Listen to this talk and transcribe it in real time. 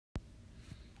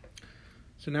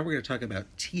So now we're going to talk about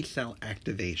T cell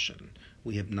activation.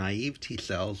 We have naive T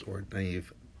cells or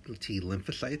naive T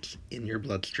lymphocytes in your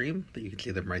bloodstream. You can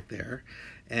see them right there.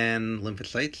 And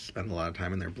lymphocytes spend a lot of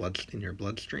time in your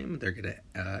bloodstream. They're going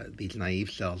to these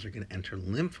naive cells are going to enter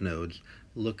lymph nodes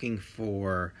looking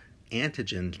for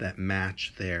antigens that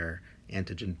match their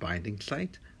antigen binding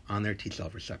site on their T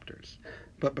cell receptors.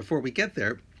 But before we get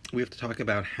there, we have to talk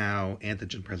about how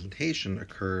antigen presentation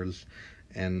occurs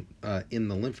and in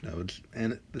the lymph nodes,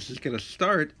 and this is going to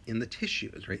start in the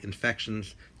tissues, right?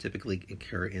 Infections typically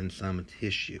occur in some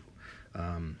tissue,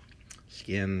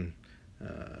 skin,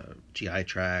 GI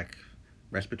tract,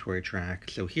 respiratory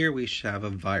tract. So here we have a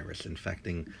virus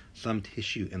infecting some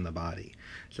tissue in the body.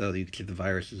 So you can see the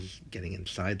virus is getting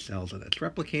inside cells and it's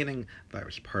replicating.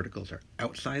 Virus particles are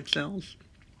outside cells.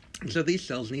 So these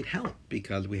cells need help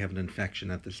because we have an infection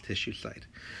at this tissue site.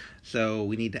 So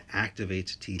we need to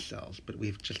activate T cells, but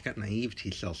we've just got naive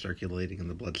T cells circulating in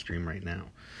the bloodstream right now.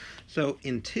 So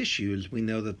in tissues, we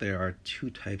know that there are two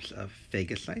types of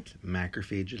phagocytes,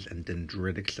 macrophages and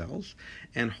dendritic cells,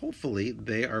 and hopefully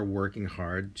they are working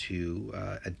hard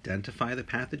to identify the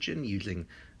pathogen using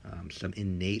some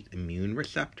innate immune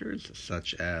receptors,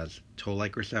 such as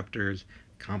toll-like receptors,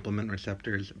 complement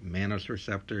receptors, mannose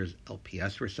receptors,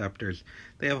 LPS receptors.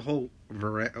 They have a whole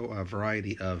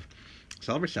variety of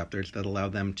cell receptors that allow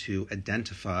them to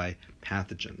identify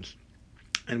pathogens.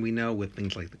 And we know with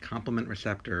things like the complement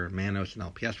receptor, mannose, and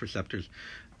LPS receptors,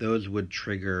 those would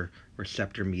trigger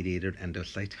receptor-mediated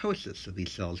endocytosis. So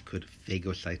these cells could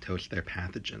phagocytose their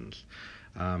pathogens.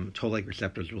 Toll-like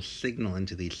receptors will signal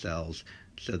into these cells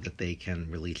so that they can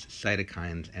release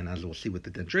cytokines, and as we'll see with the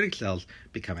dendritic cells,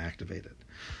 become activated.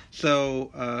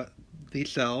 So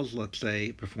these cells, let's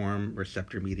say, perform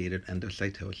receptor-mediated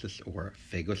endocytosis or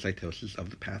phagocytosis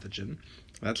of the pathogen.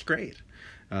 That's great,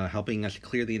 helping us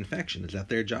clear the infection. Is that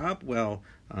their job? Well,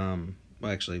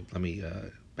 actually, let me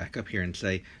back up here and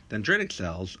say dendritic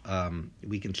cells,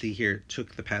 we can see here,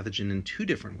 took the pathogen in two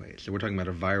different ways. So we're talking about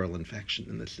a viral infection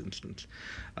in this instance.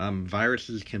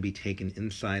 Viruses can be taken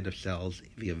inside of cells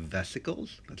via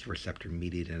vesicles. That's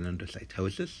receptor-mediated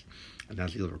endocytosis. And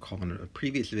as you'll recall in a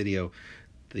previous video,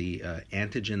 the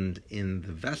antigens in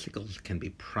the vesicles can be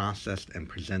processed and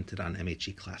presented on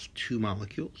MHC class II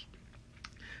molecules.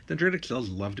 Dendritic cells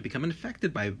love to become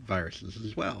infected by viruses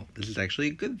as well. This is actually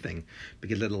a good thing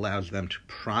because it allows them to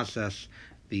process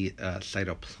the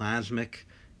cytoplasmic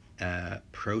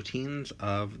proteins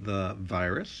of the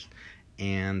virus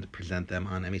and present them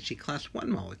on MHC class I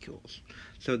molecules.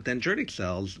 So dendritic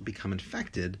cells become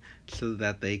infected so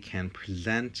that they can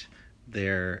present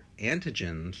their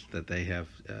antigens that they have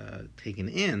taken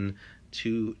in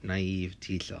to naive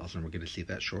T cells, and we're going to see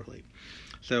that shortly.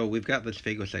 So we've got this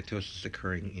phagocytosis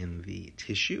occurring in the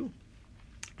tissue.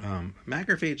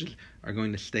 Macrophages are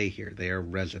going to stay here. They are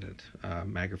resident.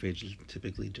 Macrophages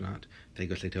typically do not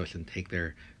phagocytose and take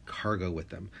their cargo with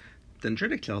them.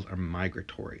 Dendritic cells are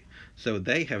migratory. So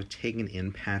they have taken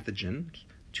in pathogens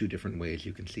two different ways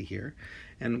you can see here.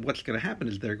 And what's going to happen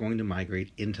is they're going to migrate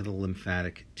into the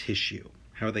lymphatic tissue.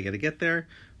 How are they going to get there?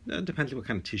 It depends on what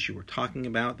kind of tissue we're talking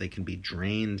about. They can be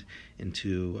drained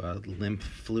into lymph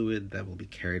fluid that will be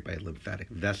carried by a lymphatic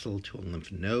vessel to a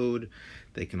lymph node.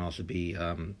 They can also be,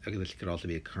 this could also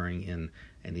be occurring in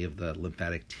any of the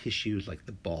lymphatic tissues like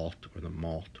the balt or the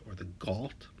malt or the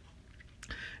galt.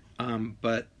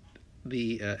 But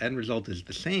the end result is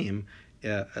the same.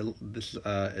 This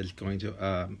is going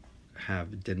to have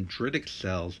dendritic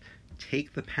cells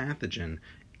take the pathogen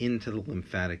into the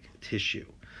lymphatic tissue.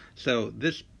 So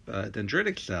this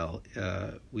dendritic cell,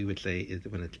 we would say, is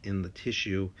when it's in the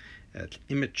tissue, it's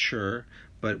immature,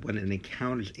 but when it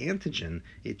encounters antigen,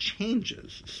 it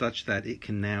changes such that it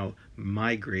can now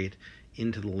migrate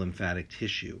into the lymphatic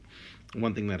tissue.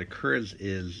 One thing that occurs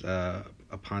is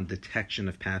upon detection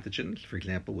of pathogens, for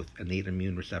example, with innate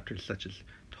immune receptors such as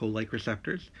toll-like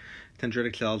receptors,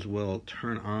 dendritic cells will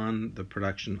turn on the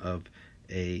production of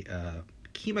a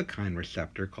chemokine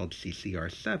receptor called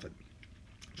CCR7.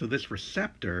 So this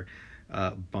receptor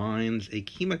binds a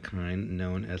chemokine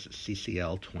known as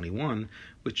CCL21,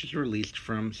 which is released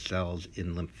from cells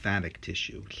in lymphatic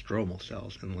tissue, stromal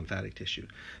cells in lymphatic tissue.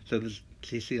 So this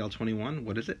CCL21,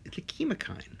 what is it? It's a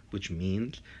chemokine, which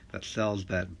means that cells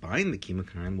that bind the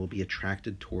chemokine will be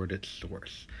attracted toward its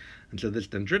source. And so this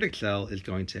dendritic cell is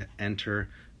going to enter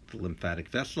the lymphatic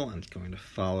vessel and it's going to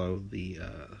follow the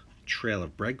trail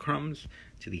of breadcrumbs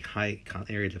to the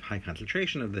areas of high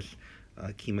concentration of this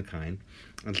chemokine.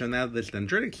 And so now this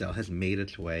dendritic cell has made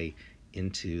its way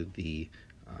into the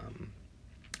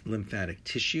lymphatic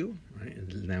tissue, right?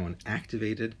 It is now an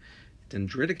activated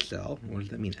dendritic cell, what does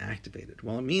that mean, activated?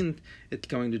 Well, it means it's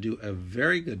going to do a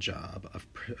very good job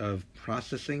of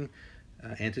processing,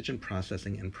 antigen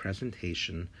processing and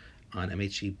presentation on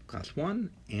MHC class 1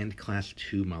 and class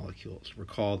 2 molecules.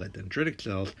 Recall that dendritic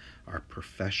cells are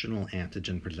professional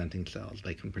antigen presenting cells.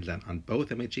 They can present on both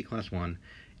MHC class 1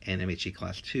 and MHC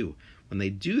class 2. When they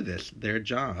do this, their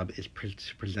job is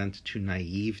to present to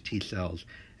naive T cells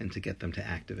and to get them to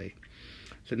activate.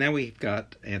 So now we've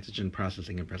got antigen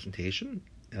processing and presentation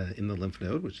in the lymph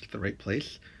node, which is the right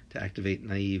place to activate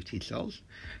naive T cells.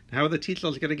 How are the T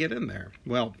cells going to get in there?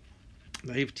 Well,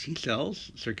 naive T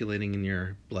cells circulating in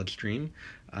your bloodstream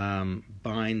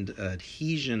bind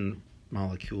adhesion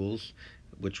molecules,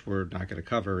 which we're not going to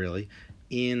cover really,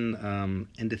 in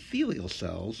endothelial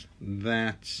cells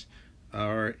that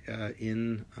are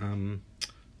in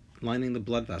lining the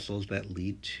blood vessels that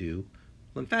lead to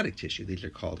lymphatic tissue. These are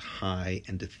called high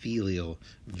endothelial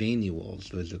venules.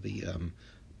 Those are the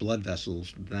blood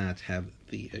vessels that have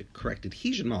the correct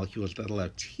adhesion molecules that allow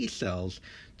T cells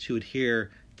to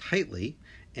adhere tightly,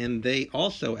 and they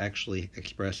also actually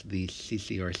express the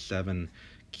CCR7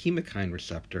 Key Makan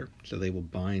receptor, so they will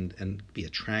bind and be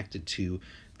attracted to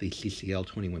the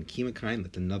CCL21 Key Makan.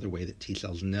 That's another way that T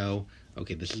cells know,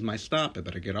 okay, this is my stop, I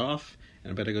better get off,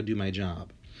 and I better go do my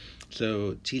job.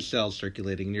 So T cells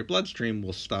circulating in your bloodstream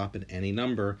will stop at any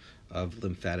number of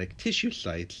lymphatic tissue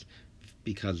sites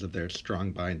because of their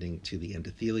strong binding to the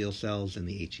endothelial cells and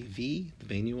the HEV, the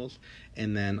venules,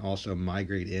 and then also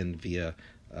migrate in via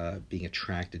being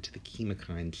attracted to the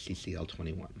chemokine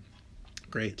CCL21.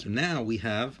 Great, so now we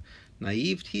have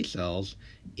naive T cells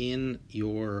in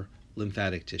your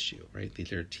lymphatic tissue, right?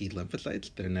 These are T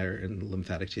lymphocytes, they're in the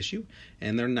lymphatic tissue,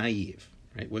 and they're naive,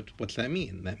 right? What's that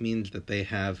mean? That means that they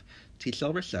have T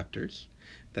cell receptors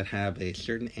that have a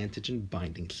certain antigen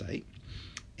binding site,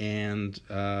 and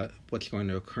what's going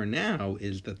to occur now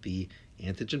is that the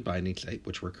antigen binding site,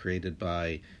 which were created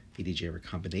by VDJ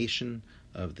recombination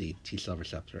of the T cell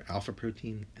receptor alpha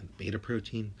protein and beta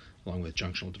protein, along with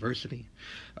junctional diversity,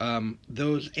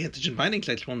 those antigen binding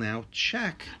sites will now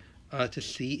check to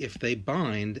see if they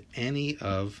bind any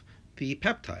of the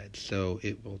peptides. So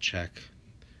it will check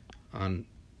on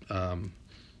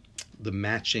the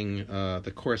matching,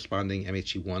 the corresponding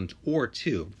MHC1s or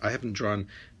 2. I haven't drawn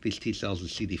these T cells as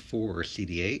CD4 or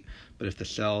CD8, but if the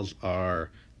cells are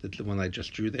the one I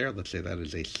just drew there, let's say that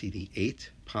is a CD8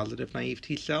 positive naive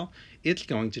T cell, it's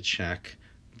going to check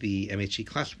the MHC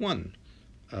class 1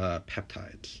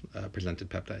 peptides, presented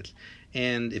peptides.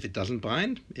 And if it doesn't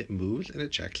bind, it moves and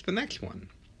it checks the next one.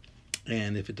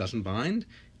 And if it doesn't bind,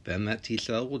 then that T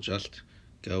cell will just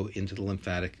go into the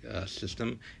lymphatic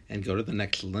system and go to the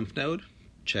next lymph node,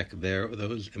 check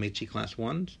those MHC class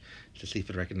 1s to see if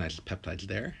it recognizes peptides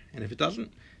there. And if it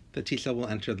doesn't, the T cell will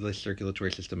enter the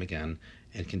circulatory system again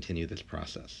and continue this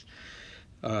process.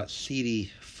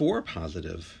 CD4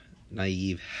 positive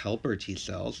naive helper T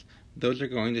cells, those are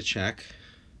going to check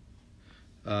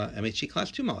MHC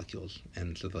class 2 molecules,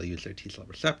 and so they'll use their T cell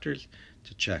receptors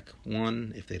to check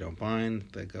one. If they don't bind,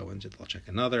 they'll check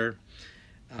another.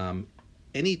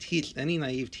 Any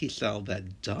naive T cell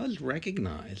that does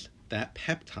recognize that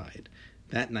peptide,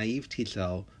 that naive T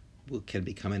cell can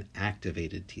become an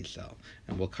activated T cell,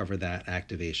 and we'll cover that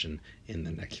activation in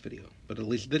the next video. But at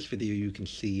least this video you can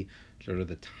see sort of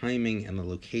the timing and the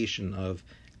location of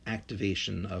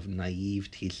activation of naive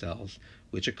T cells,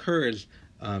 which occurs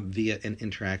via an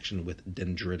interaction with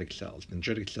dendritic cells.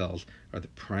 Dendritic cells are the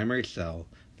primary cell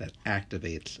that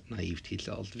activates naive T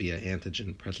cells via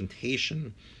antigen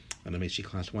presentation on MHC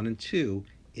class 1 and 2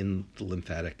 in the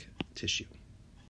lymphatic tissue.